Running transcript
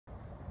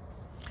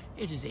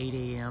It is 8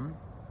 a.m.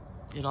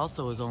 It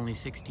also is only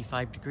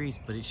 65 degrees,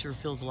 but it sure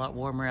feels a lot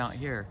warmer out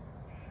here.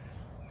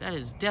 That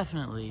is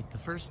definitely the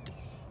first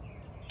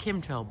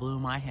chemtrail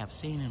bloom I have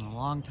seen in a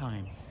long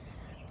time.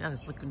 That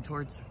is looking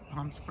towards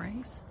Palm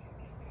Springs.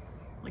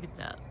 Look at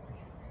that.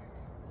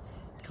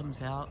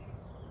 Comes out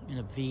in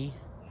a V,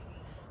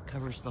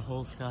 covers the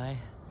whole sky.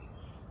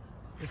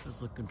 This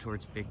is looking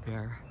towards Big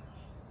Bear.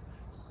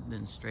 And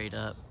then straight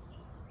up.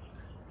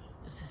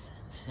 This is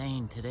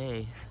insane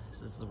today.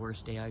 This is the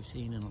worst day I've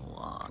seen in a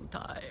long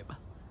time.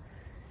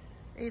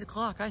 8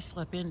 o'clock, I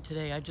slept in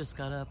today. I just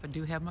got up. I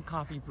do have my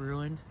coffee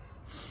brewing.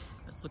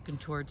 That's looking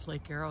towards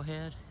Lake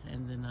Arrowhead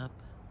and then up.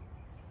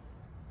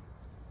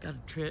 Got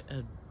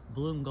a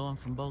bloom going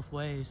from both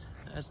ways.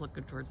 That's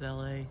looking towards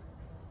LA.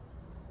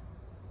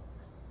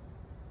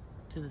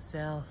 To the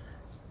south.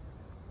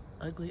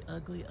 Ugly,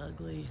 ugly,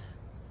 ugly.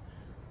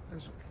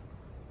 There's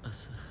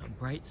a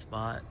bright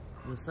spot.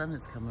 The sun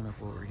is coming up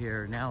over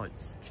here. Now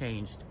it's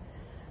changed.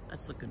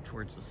 That's looking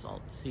towards the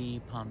Salt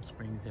Sea, Palm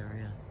Springs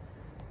area.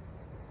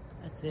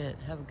 That's it.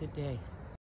 Have a good day.